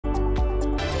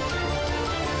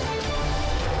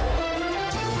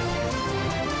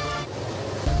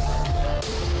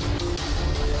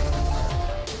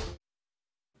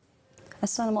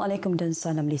Assalamualaikum dan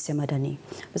salam Malaysia Madani.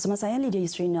 Bersama saya Lydia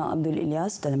Yusrina Abdul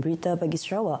Ilyas dalam Berita Pagi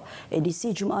Sarawak, edisi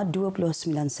Jumaat 29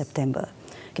 September.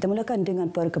 Kita mulakan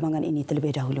dengan perkembangan ini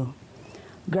terlebih dahulu.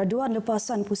 Graduan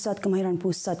lepasan Pusat Kemahiran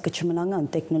Pusat Kecemerlangan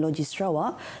Teknologi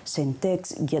Sarawak,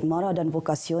 Senteks, Giat Mara dan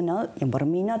Vokasional yang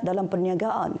berminat dalam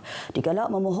perniagaan digalak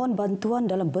memohon bantuan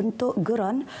dalam bentuk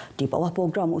geran di bawah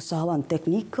Program Usahawan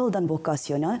Teknikal dan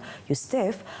Vokasional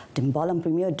USTEF Timbalan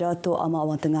Premier Dato' Amar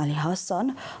Awang Tengah Ali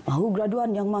Hassan mahu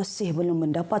graduan yang masih belum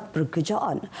mendapat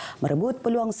pekerjaan merebut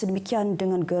peluang sedemikian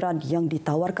dengan geran yang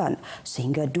ditawarkan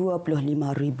sehingga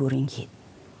RM25,000.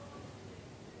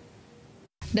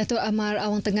 Dato' Amar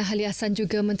Awang Tengah Ali Hassan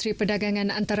juga Menteri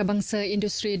Perdagangan Antarabangsa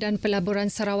Industri dan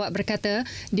Pelaburan Sarawak berkata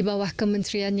di bawah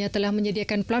kementeriannya telah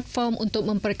menyediakan platform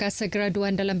untuk memperkasa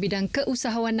graduan dalam bidang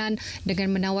keusahawanan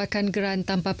dengan menawarkan geran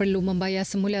tanpa perlu membayar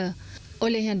semula.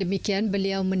 Oleh yang demikian,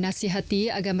 beliau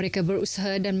menasihati agar mereka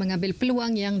berusaha dan mengambil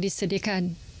peluang yang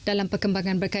disediakan. Dalam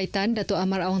perkembangan berkaitan, Dato'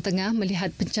 Amar Awang Tengah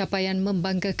melihat pencapaian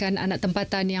membanggakan anak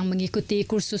tempatan yang mengikuti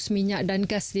kursus minyak dan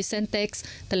gas di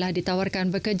Senteks telah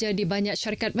ditawarkan bekerja di banyak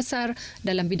syarikat besar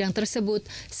dalam bidang tersebut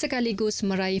sekaligus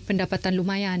meraih pendapatan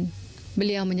lumayan.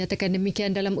 Beliau menyatakan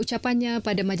demikian dalam ucapannya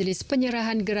pada majlis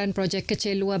penyerahan geran projek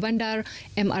kecil luar bandar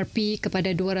MRP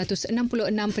kepada 266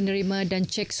 penerima dan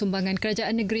cek sumbangan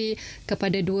kerajaan negeri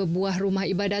kepada 2 buah rumah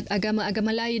ibadat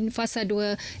agama-agama lain fasa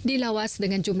 2 dilawas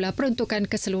dengan jumlah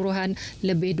peruntukan keseluruhan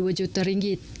lebih RM2 juta.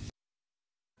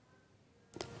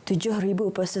 7,000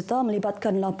 peserta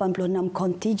melibatkan 86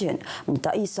 kontijen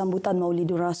menyertai sambutan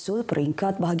Maulidur Rasul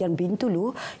peringkat bahagian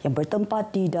Bintulu yang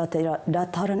bertempat di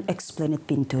dataran Esplanade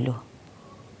Bintulu.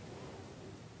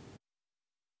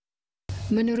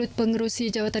 Menurut Pengerusi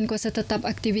Jawatan Kuasa Tetap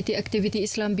Aktiviti-Aktiviti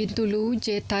Islam Bintulu,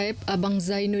 J-Type, Abang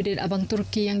Zainuddin Abang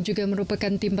Turki yang juga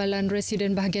merupakan timbalan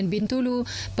residen bahagian Bintulu,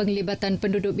 penglibatan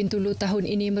penduduk Bintulu tahun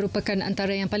ini merupakan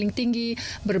antara yang paling tinggi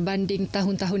berbanding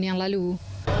tahun-tahun yang lalu.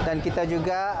 Dan kita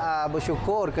juga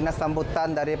bersyukur kerana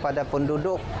sambutan daripada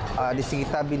penduduk di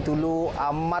sekitar Bintulu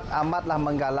amat-amatlah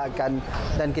menggalakkan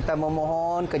dan kita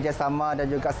memohon kerjasama dan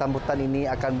juga sambutan ini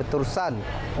akan berterusan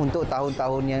untuk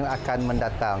tahun-tahun yang akan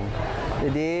mendatang.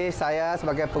 Jadi saya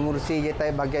sebagai pengurusi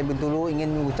JTI bahagian Bintulu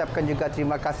ingin mengucapkan juga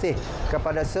terima kasih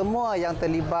kepada semua yang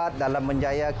terlibat dalam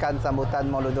menjayakan sambutan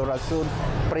Maulidur Rasul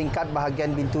peringkat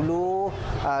bahagian Bintulu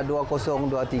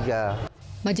 2023.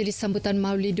 Majlis sambutan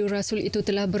Maulidur Rasul itu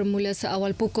telah bermula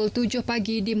seawal pukul 7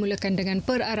 pagi dimulakan dengan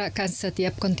perarakan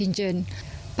setiap kontingen.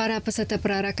 Para peserta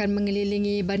perarakan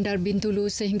mengelilingi bandar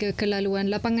Bintulu sehingga ke laluan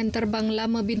lapangan terbang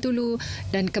lama Bintulu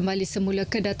dan kembali semula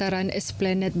ke dataran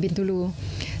Esplanade Bintulu.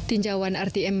 Tinjauan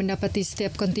RTM mendapati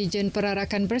setiap kontingen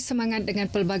perarakan bersemangat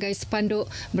dengan pelbagai spanduk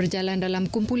berjalan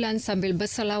dalam kumpulan sambil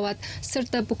berselawat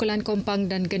serta pukulan kompang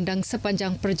dan gendang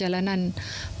sepanjang perjalanan.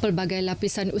 Pelbagai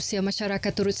lapisan usia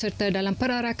masyarakat turut serta dalam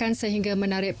perarakan sehingga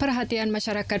menarik perhatian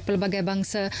masyarakat pelbagai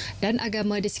bangsa dan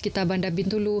agama di sekitar bandar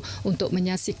Bintulu untuk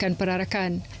menyaksikan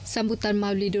perarakan. Sambutan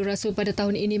Maulidur Rasul pada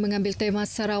tahun ini mengambil tema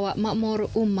Sarawak Makmur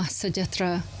Ummah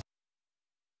Sejahtera.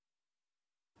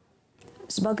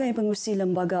 Sebagai pengurusi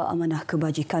Lembaga Amanah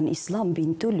Kebajikan Islam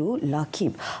Bintulu,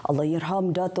 Lakib,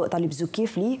 Allahyarham Datuk Talib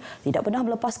Zulkifli tidak pernah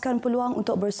melepaskan peluang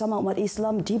untuk bersama umat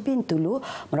Islam di Bintulu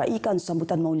meraihkan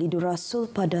sambutan Maulidur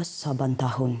Rasul pada saban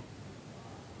tahun.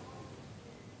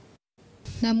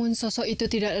 Namun sosok itu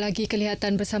tidak lagi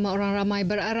kelihatan bersama orang ramai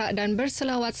berarak dan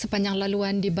berselawat sepanjang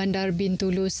laluan di bandar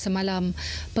Bintulu semalam.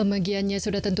 Pemergiannya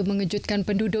sudah tentu mengejutkan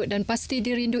penduduk dan pasti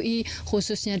dirindui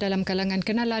khususnya dalam kalangan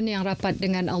kenalan yang rapat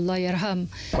dengan Allahyarham.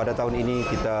 Pada tahun ini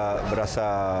kita berasa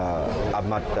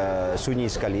amat sunyi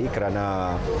sekali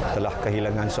kerana telah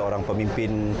kehilangan seorang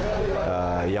pemimpin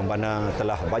yang mana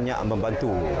telah banyak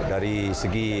membantu dari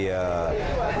segi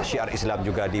syiar Islam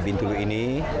juga di Bintulu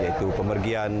ini, iaitu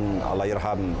pemergian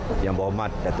Allahyarham Yang Berhormat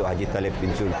Datuk Haji Talib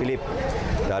bin Zulkifli,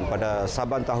 dan pada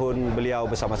saban tahun beliau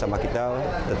bersama-sama kita,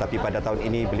 tetapi pada tahun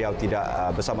ini beliau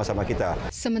tidak bersama-sama kita.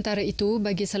 Sementara itu,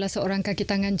 bagi salah seorang kaki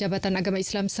tangan Jabatan Agama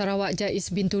Islam Sarawak Jais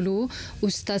Bintulu,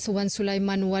 Ustaz Wan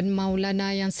Sulaiman Wan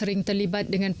Maulana yang sering terlibat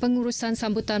dengan pengurusan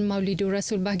sambutan Maulidur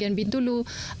Rasul bahagian Bintulu,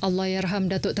 Allahyarham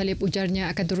Datuk Talib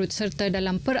ujarnya akan turut serta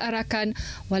dalam perarakan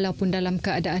walaupun dalam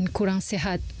keadaan kurang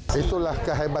sihat. Itulah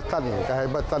kehebatan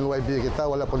YB kita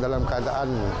walaupun dalam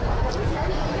keadaan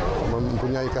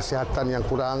mempunyai kesihatan yang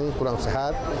kurang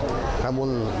sihat,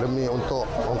 namun demi untuk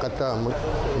orang kata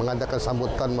mengadakan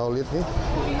sambutan Maulid ni,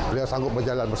 beliau sanggup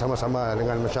berjalan bersama-sama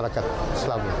dengan masyarakat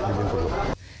Islam di Bintulu.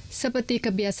 Seperti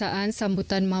kebiasaan,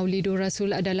 sambutan Maulidur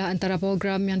Rasul adalah antara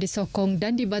program yang disokong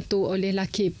dan dibantu oleh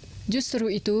Lakib. Justru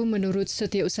itu, menurut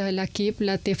Setiausaha Lakip,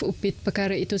 Latif Upit,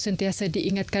 perkara itu sentiasa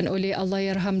diingatkan oleh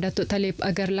Allahyarham Datuk Talib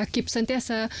agar Lakip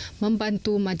sentiasa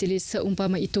membantu majlis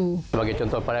seumpama itu. Sebagai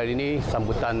contoh pada hari ini,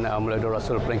 sambutan Maulidur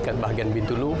Rasul peringkat bahagian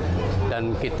Bintulu,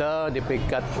 dan kita di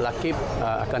peringkat Lakip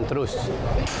akan terus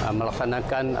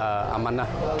melaksanakan amanah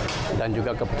dan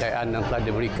juga kepercayaan yang telah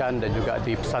diberikan dan juga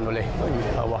dipesan oleh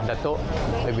Wah Datuk,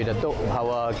 Ibu Datuk,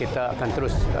 bahawa kita akan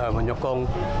terus menyokong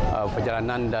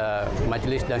perjalanan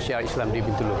majlis dan syiar Islam di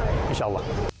Bintulu, insya-Allah.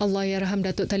 Allahyarham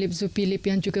Datuk Talib Zulkifli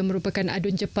yang juga merupakan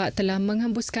adun cepat telah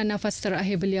menghembuskan nafas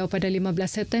terakhir beliau pada 15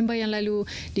 September yang lalu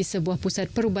di sebuah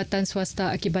pusat perubatan swasta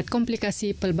akibat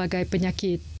komplikasi pelbagai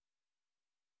penyakit.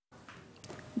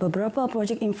 Beberapa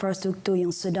projek infrastruktur yang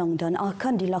sedang dan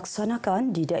akan dilaksanakan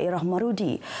di daerah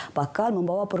Marudi bakal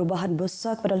membawa perubahan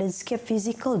besar kepada landscape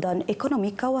fizikal dan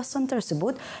ekonomi kawasan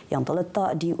tersebut yang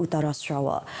terletak di utara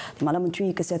Sarawak. Di Malam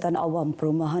Menteri Kesihatan Awam,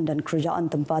 Perumahan dan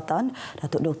Kerajaan Tempatan,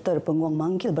 Datuk Dr. Penguang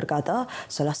Manggil berkata,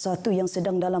 salah satu yang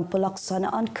sedang dalam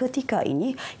pelaksanaan ketika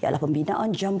ini ialah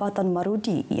pembinaan Jambatan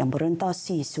Marudi yang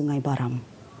berentasi Sungai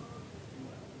Baram.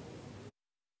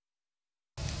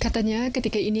 Katanya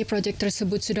ketika ini projek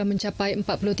tersebut sudah mencapai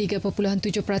 43.7%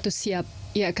 siap.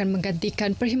 Ia akan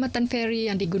menggantikan perkhidmatan feri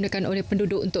yang digunakan oleh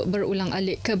penduduk untuk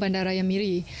berulang-alik ke Bandaraya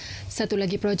Miri. Satu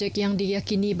lagi projek yang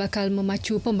diyakini bakal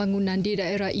memacu pembangunan di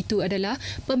daerah itu adalah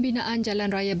pembinaan jalan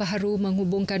raya baharu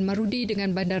menghubungkan Marudi dengan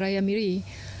Bandaraya Miri.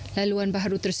 Laluan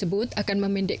baharu tersebut akan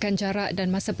memendekkan jarak dan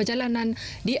masa perjalanan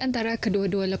di antara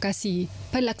kedua-dua lokasi.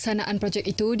 Pelaksanaan projek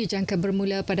itu dijangka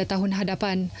bermula pada tahun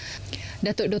hadapan.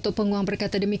 Datuk Dr. Penguang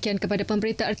berkata demikian kepada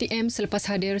Berita RTM selepas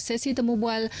hadir sesi temu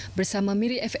bual bersama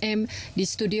Miri FM di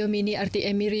studio mini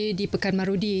RTM Miri di Pekan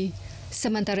Marudi.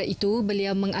 Sementara itu,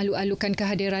 beliau mengalu-alukan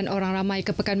kehadiran orang ramai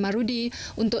ke Pekan Marudi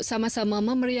untuk sama-sama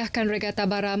memeriahkan Regata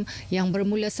Baram yang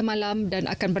bermula semalam dan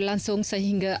akan berlangsung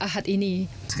sehingga Ahad ini.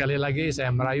 Sekali lagi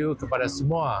saya merayu kepada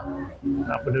semua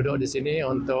penduduk di sini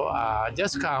untuk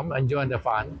just come and join the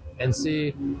fun and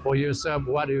see for yourself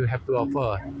what you have to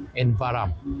offer in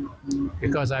Baram.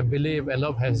 Because I believe a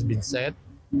lot has been said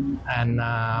and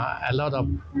a lot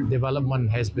of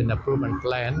development has been approved and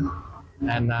planned.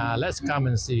 And let's come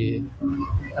and see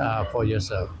for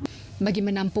yourself. Bagi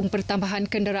menampung pertambahan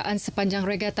kenderaan sepanjang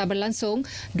regata berlangsung,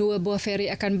 2 buah feri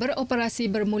akan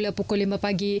beroperasi bermula pukul 5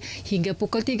 pagi hingga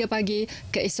pukul 3 pagi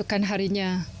keesokan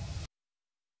harinya.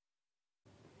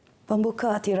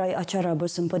 Pembuka tirai acara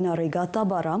bersempena Regata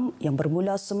Baram yang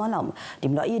bermula semalam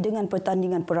dimulai dengan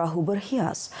pertandingan perahu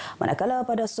berhias. Manakala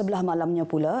pada sebelah malamnya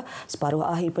pula, separuh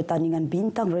akhir pertandingan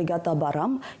bintang Regata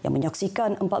Baram yang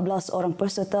menyaksikan 14 orang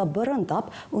peserta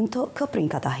berentap untuk ke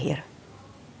peringkat akhir.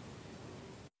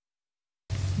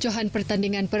 Johan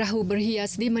pertandingan perahu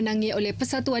berhias dimenangi oleh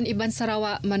Persatuan Iban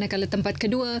Sarawak, manakala tempat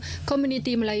kedua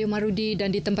Komuniti Melayu Marudi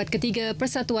dan di tempat ketiga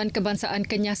Persatuan Kebangsaan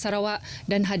Kenyah Sarawak,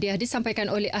 dan hadiah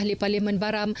disampaikan oleh Ahli Parlimen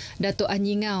Baram, Datuk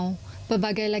Anyi Ngau.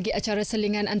 Pelbagai lagi acara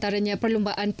selingan antaranya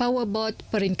perlumbaan powerboat,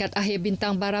 peringkat akhir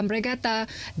bintang Baram Regata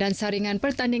dan saringan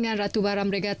pertandingan Ratu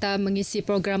Baram Regata mengisi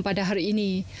program pada hari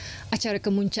ini. Acara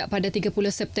kemuncak pada 30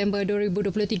 September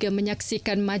 2023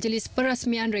 menyaksikan majlis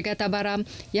perasmian Regata Baram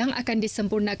yang akan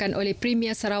disempurnakan oleh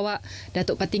Premier Sarawak,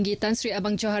 Datuk Patinggi Tan Sri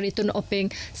Abang Johari Tun Openg,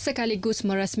 sekaligus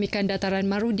merasmikan dataran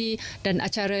Marudi dan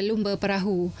acara lumba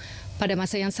perahu. Pada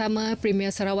masa yang sama, Premier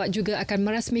Sarawak juga akan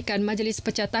merasmikan Majlis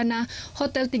Pecah Tanah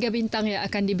Hotel 3 Bintang yang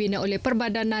akan dibina oleh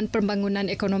Perbadanan Pembangunan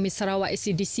Ekonomi Sarawak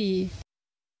SCDC.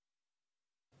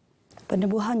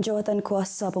 Penubuhan Jawatan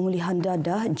Kuasa Pemulihan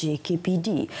Dadah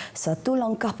JKPD, satu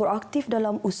langkah proaktif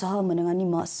dalam usaha menangani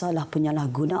masalah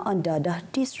penyalahgunaan dadah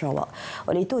di Sarawak.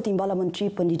 Oleh itu, Timbalan Menteri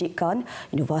Pendidikan,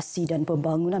 Inovasi dan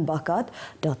Pembangunan Bakat,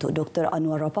 Datuk Dr.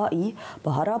 Anwar Rapai,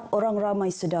 berharap orang ramai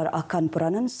sedar akan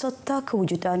peranan serta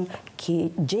kewujudan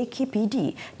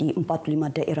JKPD di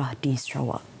 45 daerah di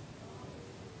Sarawak.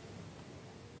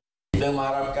 Kita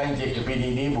mengharapkan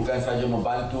JKPD ini bukan sahaja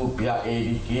membantu pihak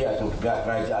ADK atau pihak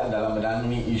kerajaan dalam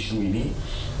menangani isu ini,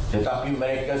 tetapi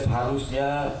mereka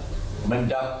seharusnya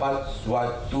mendapat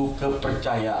suatu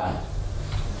kepercayaan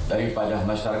daripada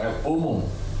masyarakat umum,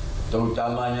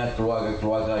 terutamanya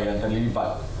keluarga-keluarga yang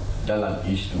terlibat dalam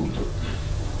isu itu.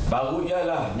 Baru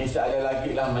ialah mesti ada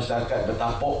lagi lah masyarakat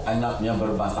bertapuk anak yang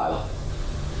bermasalah.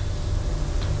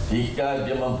 Jika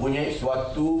dia mempunyai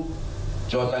suatu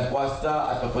jawatan kuasa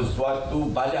ataupun suatu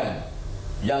badan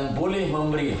yang boleh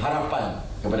memberi harapan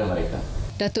kepada mereka.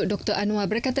 Datuk Dr. Anwar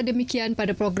berkata demikian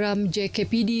pada program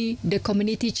JKPD, The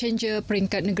Community Changer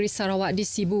peringkat negeri Sarawak di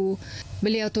Sibu.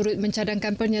 Beliau turut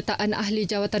mencadangkan pernyataan ahli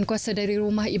jawatan kuasa dari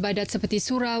rumah ibadat seperti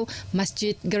surau,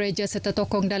 masjid, gereja serta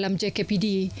tokong dalam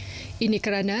JKPD. Ini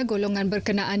kerana golongan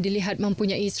berkenaan dilihat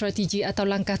mempunyai strategi atau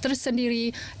langkah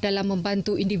tersendiri dalam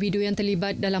membantu individu yang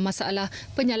terlibat dalam masalah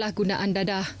penyalahgunaan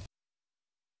dadah.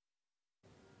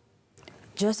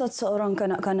 Jasad seorang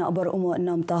kanak-kanak berumur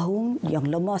 6 tahun yang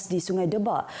lemas di Sungai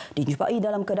Debak dijumpai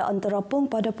dalam keadaan terapung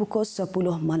pada pukul 10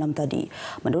 malam tadi.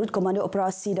 Menurut Komando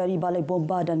Operasi dari Balai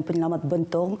Bomba dan Penyelamat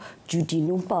Bentong, Judi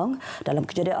Numpang, dalam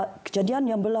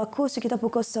kejadian yang berlaku sekitar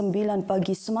pukul 9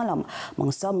 pagi semalam,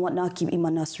 mangsa Muhammad Nakib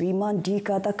Iman Nasriman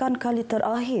dikatakan kali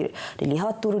terakhir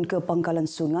dilihat turun ke pangkalan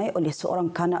sungai oleh seorang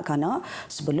kanak-kanak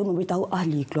sebelum memberitahu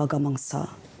ahli keluarga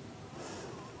mangsa.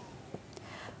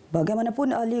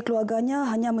 Bagaimanapun, ahli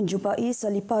keluarganya hanya menjumpai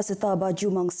selipar serta baju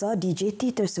mangsa di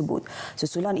jeti tersebut.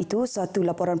 Susulan itu, satu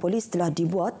laporan polis telah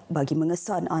dibuat bagi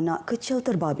mengesan anak kecil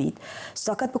terbabit.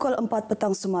 Setakat pukul 4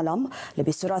 petang semalam,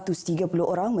 lebih 130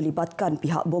 orang melibatkan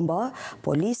pihak bomba,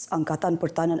 polis, Angkatan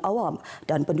Pertahanan Awam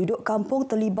dan penduduk kampung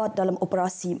terlibat dalam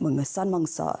operasi mengesan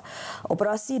mangsa.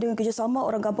 Operasi dengan kerjasama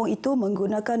orang kampung itu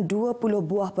menggunakan 20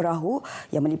 buah perahu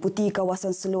yang meliputi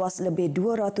kawasan seluas lebih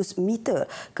 200 meter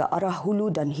ke arah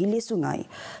hulu dan hilir sungai.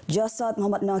 Jasad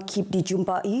Muhammad Nakib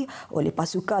dijumpai oleh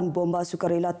pasukan bomba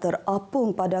sukarela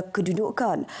terapung pada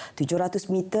kedudukan 700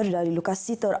 meter dari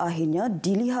lokasi terakhirnya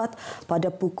dilihat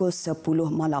pada pukul 10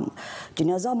 malam.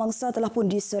 Jenazah mangsa telah pun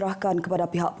diserahkan kepada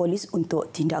pihak polis untuk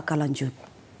tindakan lanjut.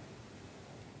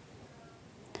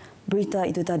 Berita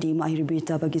itu tadi mengakhiri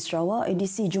Berita Pagi Sarawak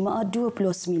edisi Jumaat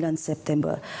 29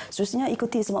 September. Seterusnya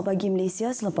ikuti Semak Pagi Malaysia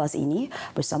selepas ini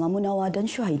bersama Munawar dan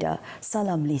Syuhaida.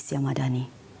 Salam Malaysia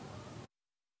Madani.